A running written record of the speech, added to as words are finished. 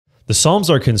The Psalms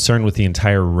are concerned with the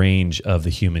entire range of the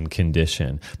human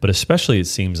condition, but especially it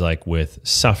seems like with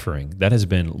suffering. That has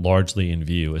been largely in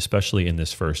view, especially in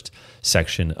this first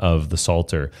section of the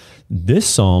Psalter. This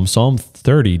Psalm, Psalm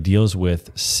 30, deals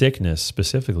with sickness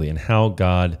specifically and how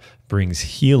God brings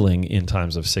healing in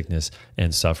times of sickness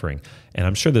and suffering. And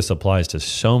I'm sure this applies to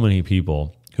so many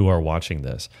people who are watching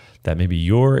this, that maybe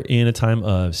you're in a time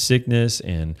of sickness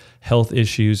and health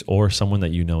issues, or someone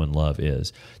that you know and love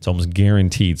is. It's almost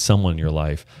guaranteed someone in your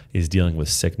life is dealing with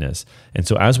sickness. And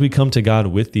so as we come to God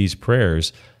with these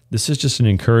prayers, this is just an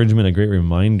encouragement, a great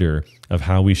reminder of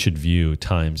how we should view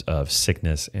times of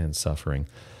sickness and suffering.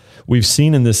 We've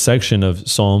seen in this section of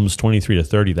Psalms 23 to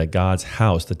 30 that God's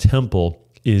house, the temple,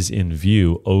 is in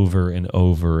view over and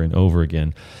over and over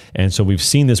again. And so we've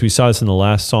seen this. We saw this in the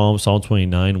last Psalm, Psalm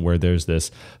 29, where there's this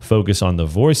focus on the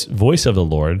voice of the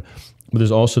Lord, but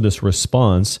there's also this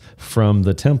response from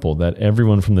the temple, that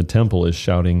everyone from the temple is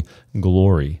shouting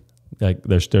glory. Like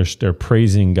they're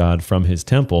praising God from his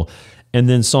temple. And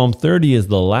then Psalm 30 is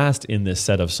the last in this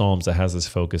set of Psalms that has this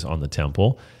focus on the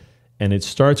temple. And it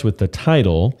starts with the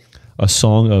title, a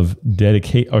song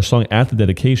at the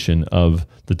dedication of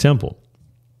the temple.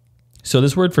 So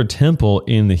this word for temple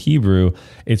in the Hebrew,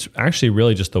 it's actually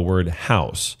really just the word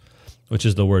house, which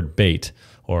is the word beit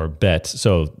or bet.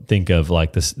 So think of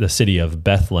like the city of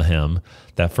Bethlehem.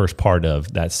 That first part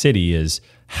of that city is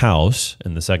house,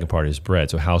 and the second part is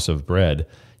bread, so house of bread.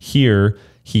 Here,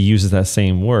 he uses that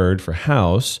same word for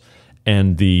house,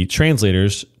 and the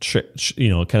translators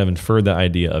kind of inferred the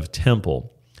idea of temple.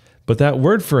 But that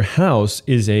word for house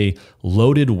is a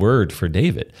loaded word for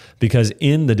David, because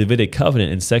in the Davidic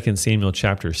covenant in 2 Samuel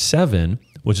chapter 7,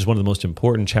 which is one of the most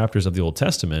important chapters of the Old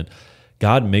Testament,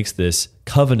 God makes this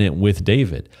covenant with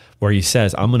David where he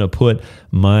says, I'm going to put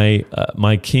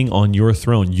my king on your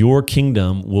throne. Your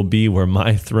kingdom will be where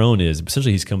my throne is.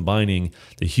 Essentially, he's combining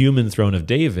the human throne of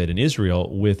David in Israel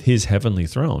with his heavenly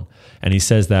throne. And he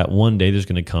says that one day there's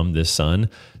going to come this son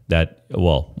that,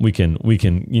 well, we can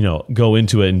go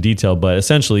into it in detail, but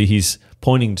essentially he's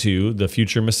pointing to the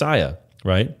future Messiah,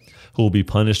 right? Who will be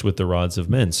punished with the rods of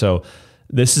men. So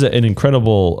this is an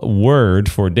incredible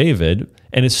word for David,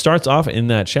 and it starts off in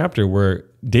that chapter where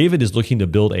David is looking to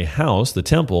build a house, the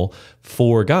temple,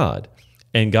 for God.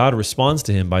 And God responds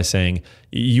to him by saying,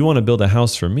 you want to build a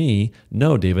house for me?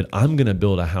 No, David, I'm going to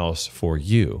build a house for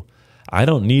you. I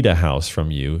don't need a house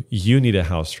from you. You need a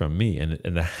house from me. And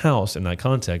the house in that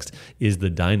context is the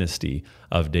dynasty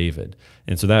of David.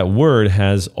 And so that word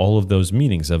has all of those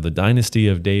meanings of the dynasty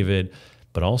of David,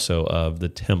 but also of the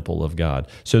temple of God.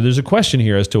 So there's a question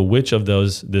here as to which of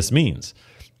those this means.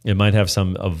 It might have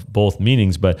some of both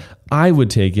meanings, but I would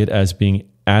take it as being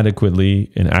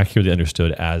adequately and accurately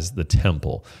understood as the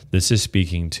temple. This is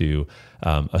speaking to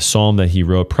a psalm that he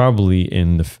wrote probably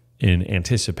in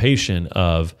anticipation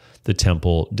of the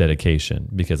temple dedication,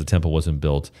 because the temple wasn't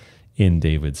built in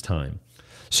David's time.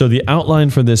 So the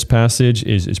outline for this passage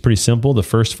is pretty simple. The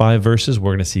first 5 verses,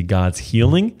 we're going to see God's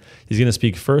healing. He's going to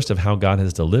speak first of how God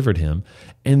has delivered him,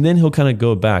 and then he'll kind of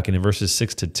go back. And in verses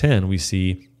 6 to 10, we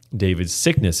see David's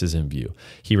sickness is in view.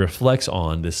 He reflects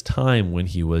on this time when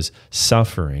he was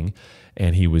suffering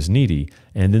and he was needy.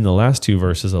 And then the last 2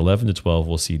 verses, 11 to 12,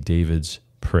 we'll see David's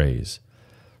praise.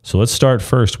 So let's start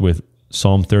first with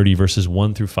Psalm 30, verses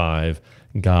 1 through 5,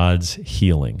 God's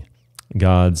healing.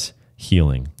 God's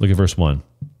healing. Look at verse 1.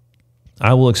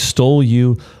 I will extol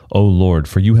you, O Lord,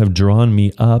 for you have drawn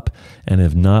me up and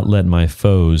have not let my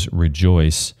foes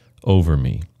rejoice over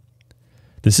me.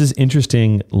 This is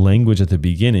interesting language at the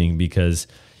beginning, because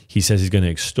he says he's going to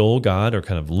extol God, or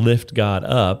kind of lift God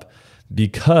up,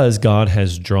 because God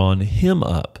has drawn him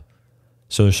up.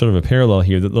 So there's sort of a parallel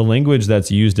here. The language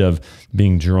that's used of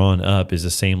being drawn up is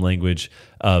the same language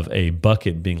of a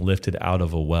bucket being lifted out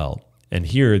of a well. And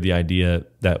here the idea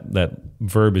that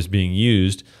verb is being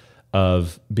used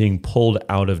of being pulled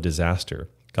out of disaster.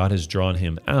 God has drawn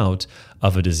him out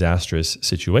of a disastrous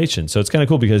situation. So it's kind of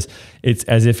cool, because it's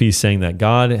as if he's saying that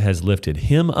God has lifted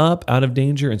him up out of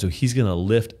danger, and so he's going to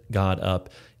lift God up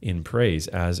in praise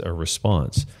as a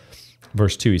response.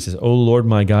 Verse 2, he says, O Lord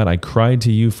my God, I cried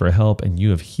to you for help, and you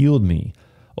have healed me.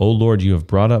 O Lord, you have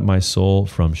brought up my soul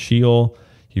from Sheol.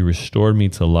 You restored me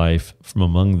to life from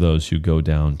among those who go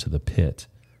down to the pit.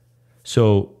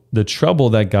 So the trouble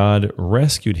that God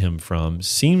rescued him from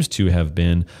seems to have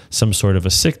been some sort of a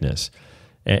sickness.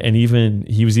 And even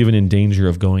he was even in danger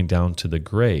of going down to the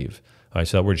grave. All right,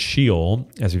 so that word Sheol,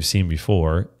 as we've seen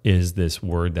before, is this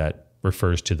word that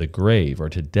refers to the grave or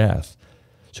to death.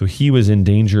 So he was in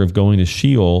danger of going to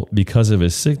Sheol because of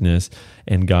his sickness,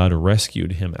 and God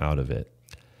rescued him out of it.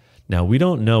 Now, we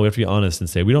don't know, if we be honest and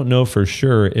say, we don't know for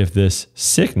sure if this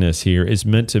sickness here is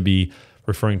meant to be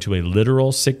referring to a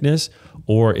literal sickness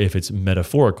or if it's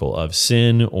metaphorical of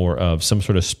sin or of some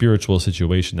sort of spiritual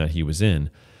situation that he was in.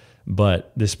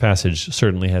 But this passage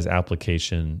certainly has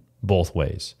application both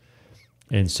ways.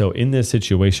 And so in this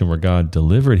situation where God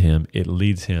delivered him, it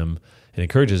leads him, it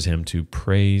encourages him to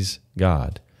praise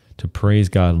God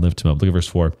and lift him up. Look at verse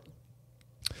 4.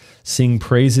 Sing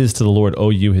praises to the Lord,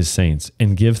 O you his saints,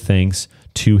 and give thanks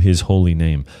to his holy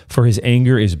name. For his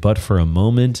anger is but for a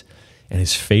moment, and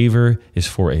his favor is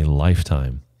for a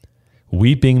lifetime.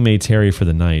 Weeping may tarry for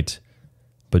the night,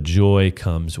 but joy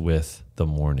comes with the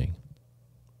morning.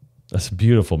 That's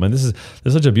beautiful, man. This is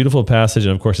such a beautiful passage,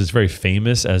 and of course, it's very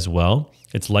famous as well.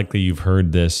 It's likely you've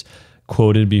heard this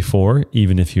quoted before,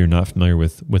 even if you're not familiar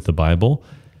with the Bible.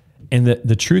 And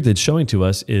the truth it's showing to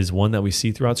us is one that we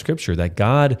see throughout Scripture, that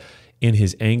God, in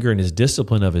his anger and his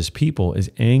discipline of his people,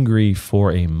 is angry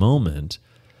for a moment,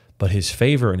 but his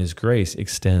favor and his grace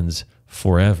extends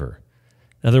forever.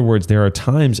 In other words, there are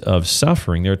times of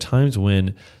suffering. There are times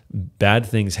when bad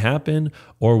things happen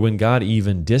or when God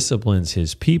even disciplines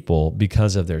his people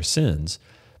because of their sins.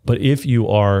 But if you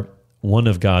are one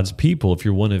of God's people, if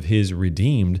you're one of his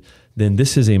redeemed, then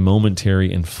this is a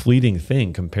momentary and fleeting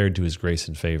thing compared to his grace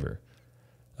and favor.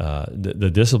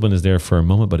 The discipline is there for a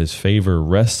moment, but his favor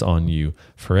rests on you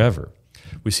forever.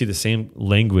 We see the same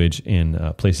language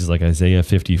in places like Isaiah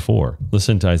 54.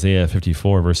 Listen to Isaiah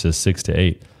 54, verses 6 to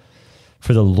 8.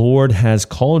 For the Lord has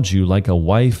called you like a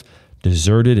wife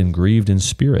deserted and grieved in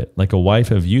spirit, like a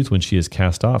wife of youth when she is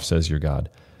cast off, says your God.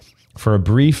 For a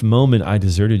brief moment I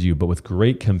deserted you, but with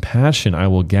great compassion I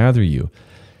will gather you.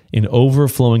 In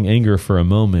overflowing anger for a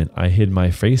moment I hid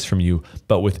my face from you,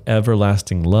 but with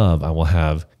everlasting love I will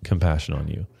have compassion on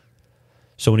you.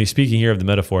 So when he's speaking here of the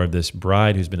metaphor of this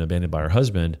bride who's been abandoned by her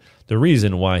husband, the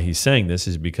reason why he's saying this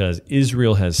is because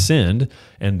Israel has sinned,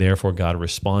 and therefore God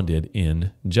responded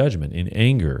in judgment, in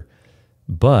anger.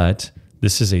 But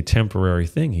this is a temporary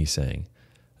thing, he's saying.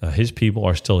 His people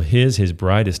are still his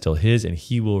bride is still his, and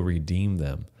he will redeem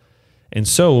them. And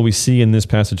so what we see in this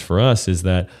passage for us is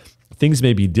that things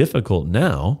may be difficult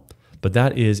now, but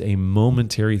that is a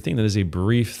momentary thing. That is a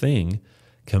brief thing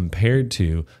compared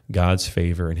to God's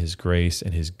favor and his grace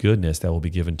and his goodness that will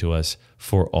be given to us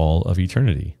for all of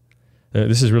eternity.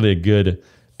 This is really a good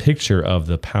picture of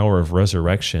the power of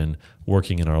resurrection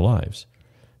working in our lives.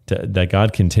 That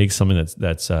God can take something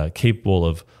that's capable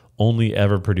of only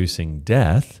ever producing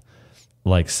death,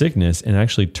 like sickness, and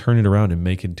actually turn it around and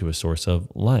make it into a source of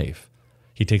life.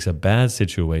 He takes a bad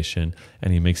situation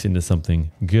and he makes it into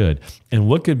something good. And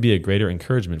what could be a greater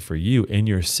encouragement for you in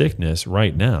your sickness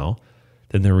right now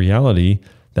than the reality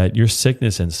that your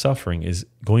sickness and suffering is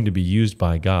going to be used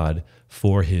by God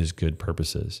for his good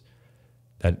purposes?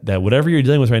 That whatever you're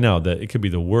dealing with right now, that it could be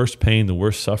the worst pain, the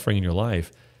worst suffering in your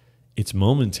life, it's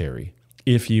momentary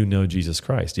if you know Jesus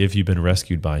Christ, if you've been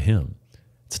rescued by him.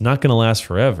 It's not going to last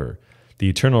forever. The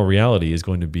eternal reality is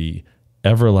going to be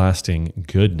everlasting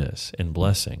goodness and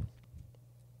blessing.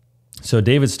 So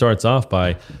David starts off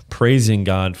by praising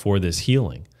God for this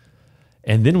healing.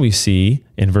 And then we see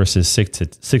in verses 6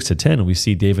 to 10, we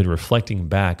see David reflecting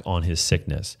back on his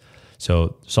sickness.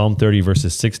 So Psalm 30,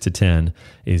 verses 6 to 10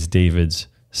 is David's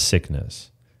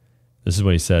sickness. This is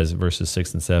what he says, verses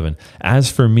 6 and 7.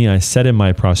 As for me, I said in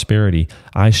my prosperity,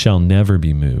 I shall never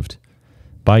be moved.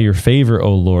 By your favor,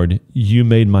 O Lord, you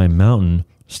made my mountain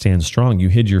stand strong. You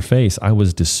hid your face. I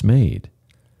was dismayed.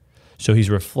 So he's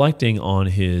reflecting on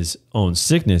his own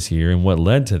sickness here and what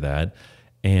led to that,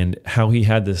 and how he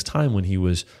had this time when he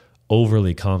was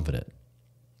overly confident.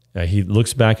 He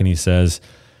looks back and he says,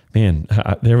 man,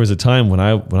 there was a time when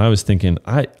I was thinking,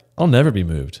 I'll never be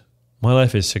moved. My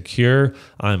life is secure.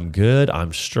 I'm good.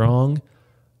 I'm strong.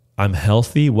 I'm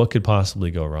healthy. What could possibly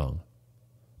go wrong?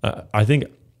 I think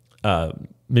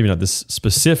maybe not this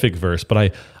specific verse,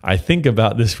 but I think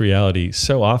about this reality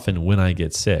so often when I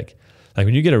get sick. Like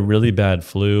when you get a really bad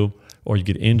flu or you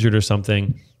get injured or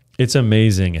something, it's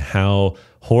amazing how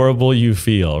horrible you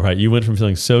feel, right? You went from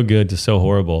feeling so good to so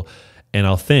horrible. And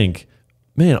I'll think,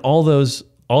 man, all the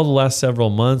last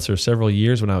several months or several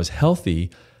years when I was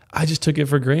healthy, I just took it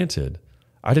for granted.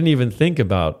 I didn't even think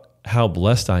about how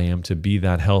blessed I am to be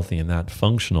that healthy and that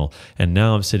functional. And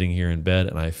now I'm sitting here in bed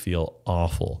and I feel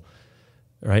awful,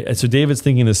 right? And so David's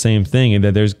thinking the same thing, and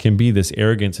that there can be this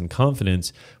arrogance and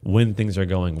confidence when things are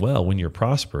going well, when you're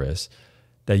prosperous,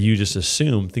 that you just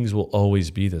assume things will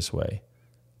always be this way.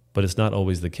 But it's not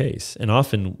always the case. And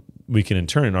often we can, in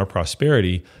turn, in our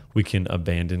prosperity, we can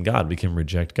abandon God. We can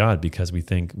reject God because we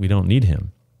think we don't need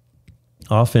him.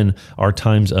 Often our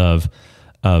times of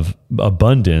of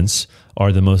abundance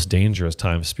are the most dangerous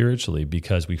times spiritually,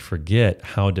 because we forget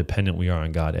how dependent we are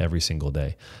on God every single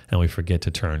day, and we forget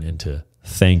to turn and to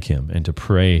thank him and to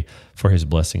pray for his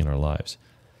blessing in our lives.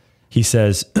 He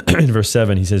says in verse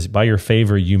 7, he says, by your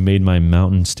favor you made my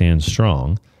mountain stand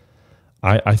strong.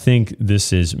 I think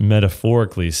this is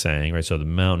metaphorically saying, right? So the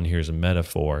mountain here is a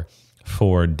metaphor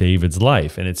for David's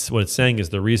life. And what it's saying is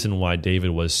the reason why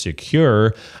David was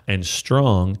secure and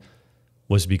strong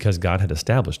was because God had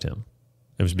established him.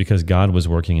 It was because God was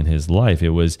working in his life. It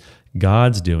was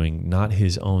God's doing, not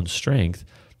his own strength,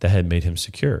 that had made him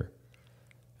secure.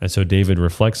 And so David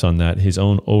reflects on that, his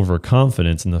own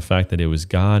overconfidence in the fact that it was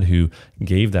God who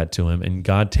gave that to him. And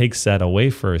God takes that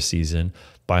away for a season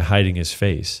by hiding his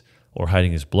face or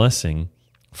hiding his blessing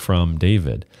from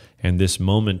David. And this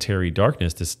momentary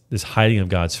darkness, this hiding of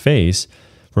God's face,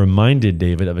 reminded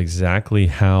David of exactly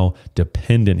how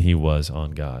dependent he was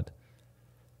on God.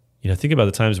 Think about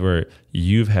the times where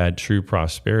you've had true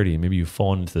prosperity, and maybe you've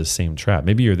fallen into the same trap.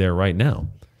 Maybe you're there right now.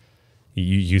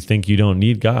 You think you don't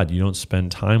need God. You don't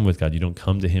spend time with God. You don't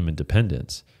come to him in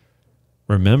dependence.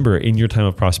 Remember, in your time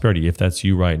of prosperity, if that's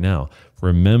you right now,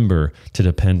 remember to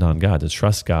depend on God, to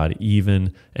trust God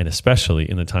even and especially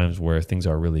in the times where things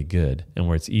are really good and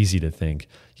where it's easy to think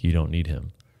you don't need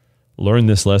him. Learn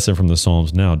this lesson from the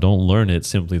Psalms now. Don't learn it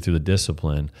simply through the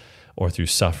discipline or through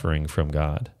suffering from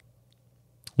God.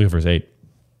 Look at verse 8.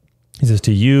 He says,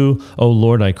 to you, O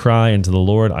Lord, I cry, and to the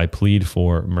Lord I plead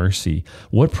for mercy.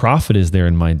 What profit is there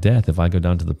in my death if I go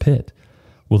down to the pit?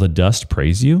 Will the dust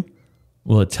praise you?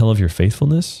 Will it tell of your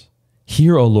faithfulness?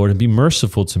 Hear, O Lord, and be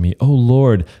merciful to me. O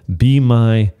Lord, be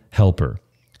my helper.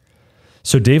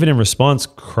 So David, in response,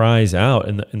 cries out,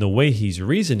 and the way he's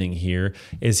reasoning here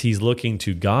is he's looking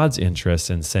to God's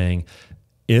interests and saying,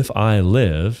 if I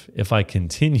live, if I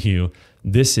continue,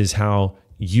 this is how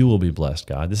you will be blessed,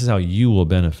 God. This is how you will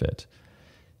benefit.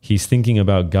 He's thinking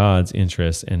about God's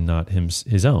interests and not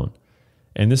his own.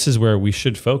 And this is where we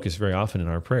should focus very often in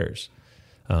our prayers.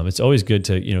 It's always good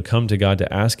to come to God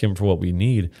to ask him for what we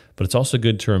need, but it's also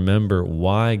good to remember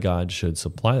why God should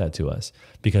supply that to us,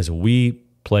 because we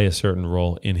play a certain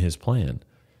role in his plan.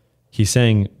 He's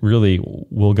saying, really,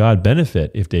 will God benefit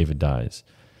if David dies?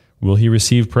 Will he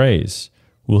receive praise?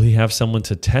 Will he have someone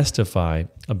to testify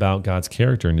about God's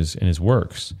character and his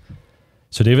works?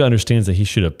 So David understands that he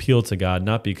should appeal to God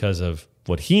not because of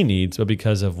what he needs, but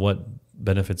because of what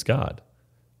benefits God.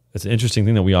 It's an interesting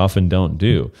thing that we often don't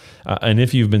do. And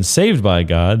if you've been saved by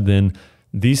God, then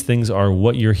these things are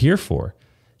what you're here for.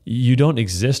 You don't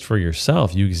exist for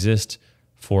yourself. You exist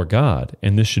for God.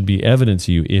 And this should be evident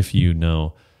to you if you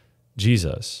know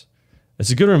Jesus. It's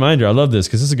a good reminder. I love this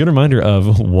because it's a good reminder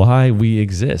of why we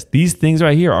exist. These things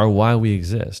right here are why we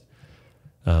exist.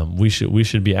 We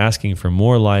should be asking for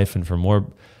more life and for more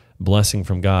blessing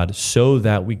from God so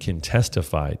that we can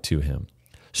testify to him,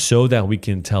 so that we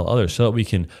can tell others, so that we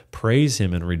can praise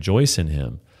him and rejoice in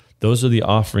him. Those are the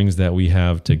offerings that we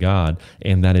have to God,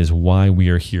 and that is why we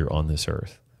are here on this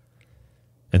earth.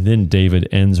 And then David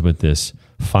ends with this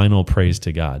final praise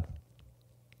to God.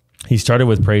 He started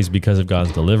with praise because of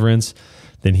God's deliverance.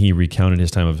 Then he recounted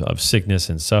his time of sickness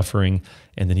and suffering.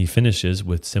 And then he finishes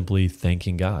with simply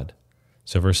thanking God.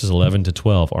 So verses 11 to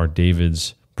 12 are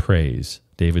David's praise.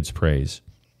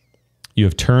 You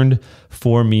have turned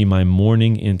for me my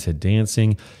mourning into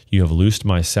dancing. You have loosed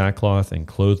my sackcloth and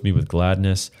clothed me with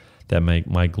gladness, that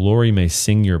my glory may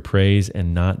sing your praise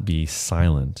and not be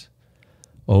silent.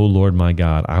 O Lord my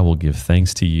God, I will give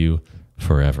thanks to you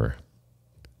forever.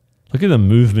 Look at the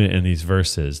movement in these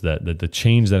verses, that the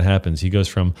change that happens. He goes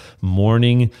from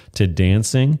mourning to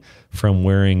dancing, from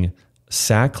wearing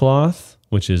sackcloth,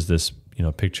 which is this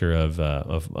picture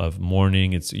of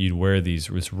mourning. You'd wear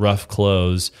these rough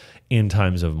clothes in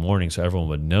times of mourning, so everyone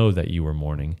would know that you were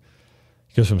mourning.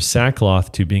 He goes from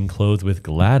sackcloth to being clothed with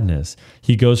gladness.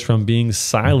 He goes from being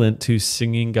silent to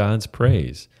singing God's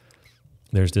praise.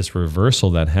 There's this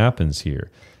reversal that happens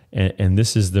here. And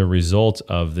this is the result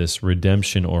of this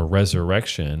redemption or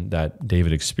resurrection that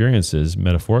David experiences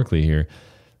metaphorically here.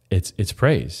 It's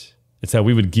praise. It's that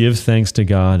we would give thanks to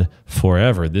God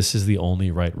forever. This is the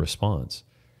only right response.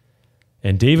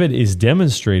 And David is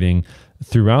demonstrating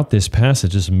throughout this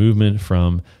passage this movement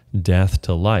from death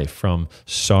to life, from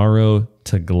sorrow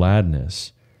to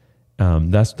gladness.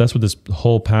 That's what this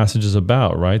whole passage is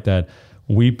about, right? That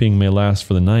weeping may last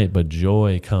for the night, but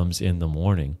joy comes in the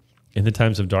morning. In the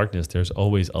times of darkness, there's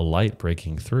always a light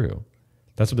breaking through.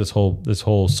 That's what this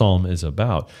whole psalm is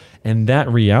about. And that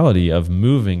reality of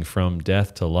moving from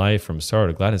death to life, from sorrow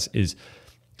to gladness, is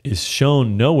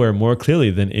shown nowhere more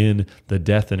clearly than in the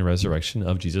death and resurrection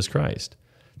of Jesus Christ.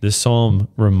 This psalm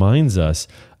reminds us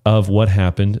of what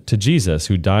happened to Jesus,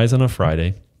 who dies on a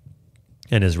Friday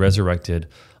and is resurrected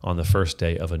on the first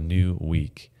day of a new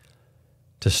week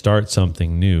to start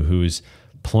something new, who is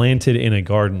planted in a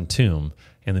garden tomb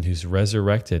and then who's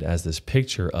resurrected as this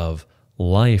picture of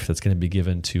life that's going to be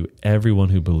given to everyone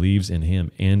who believes in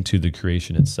him and to the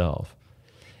creation itself.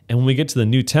 And when we get to the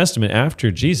New Testament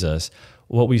after Jesus,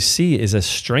 what we see is a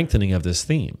strengthening of this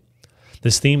theme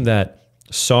that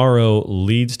sorrow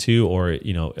leads to, or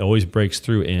always breaks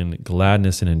through in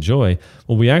gladness and in joy.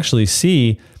 What we actually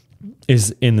see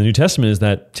is in the New Testament is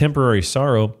that temporary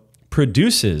sorrow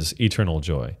produces eternal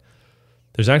joy.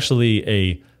 There's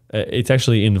actually it's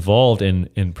actually involved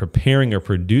in preparing or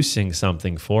producing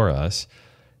something for us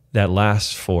that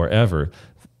lasts forever.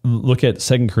 Look at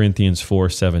 2 Corinthians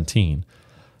 4:17.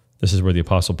 This is where the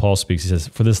Apostle Paul speaks. He says,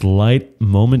 "For this light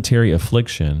momentary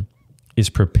affliction is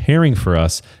preparing for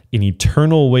us an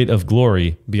eternal weight of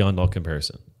glory beyond all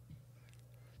comparison."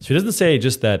 So he doesn't say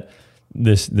just that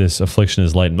this affliction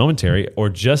is light and momentary, or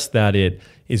just that it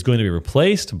is going to be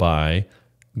replaced by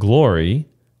glory.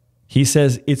 He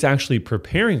says it's actually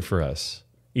preparing for us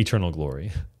eternal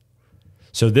glory.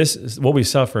 So what we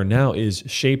suffer now is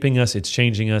shaping us, it's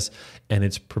changing us, and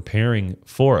it's preparing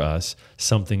for us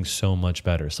something so much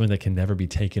better, something that can never be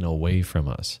taken away from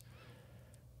us.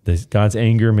 God's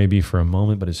anger may be for a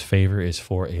moment, but his favor is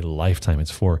for a lifetime.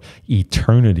 It's for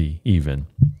eternity even.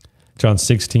 John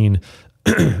 16,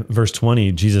 verse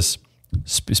 20, Jesus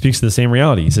speaks to the same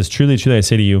reality. He says, "Truly, truly, I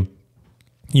say to you,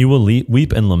 you will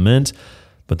weep and lament,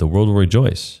 but the world will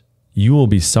rejoice. You will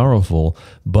be sorrowful,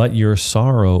 but your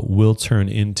sorrow will turn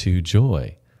into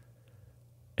joy."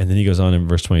 And then he goes on in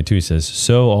verse 22, he says,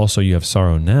 "So also you have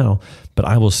sorrow now, but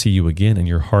I will see you again, and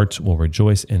your hearts will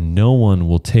rejoice, and no one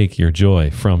will take your joy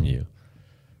from you."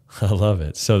 I love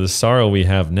it. So the sorrow we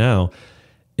have now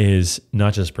is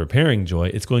not just preparing joy,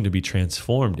 it's going to be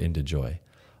transformed into joy.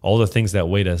 All the things that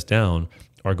weighed us down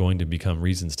are going to become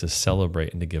reasons to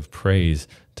celebrate and to give praise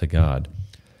to God.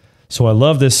 So I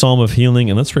love this psalm of healing,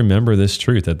 and let's remember this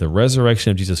truth, that the resurrection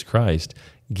of Jesus Christ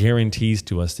guarantees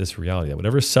to us this reality, that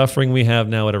whatever suffering we have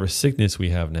now, whatever sickness we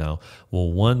have now,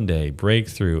 will one day break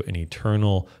through an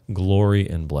eternal glory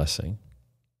and blessing.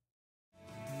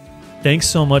 Thanks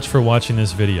so much for watching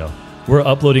this video. We're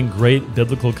uploading great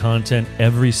biblical content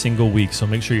every single week, so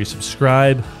make sure you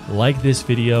subscribe, like this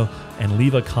video, and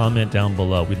leave a comment down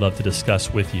below. We'd love to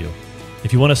discuss with you.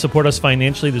 If you want to support us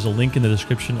financially, there's a link in the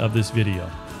description of this video.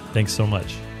 Thanks so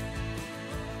much.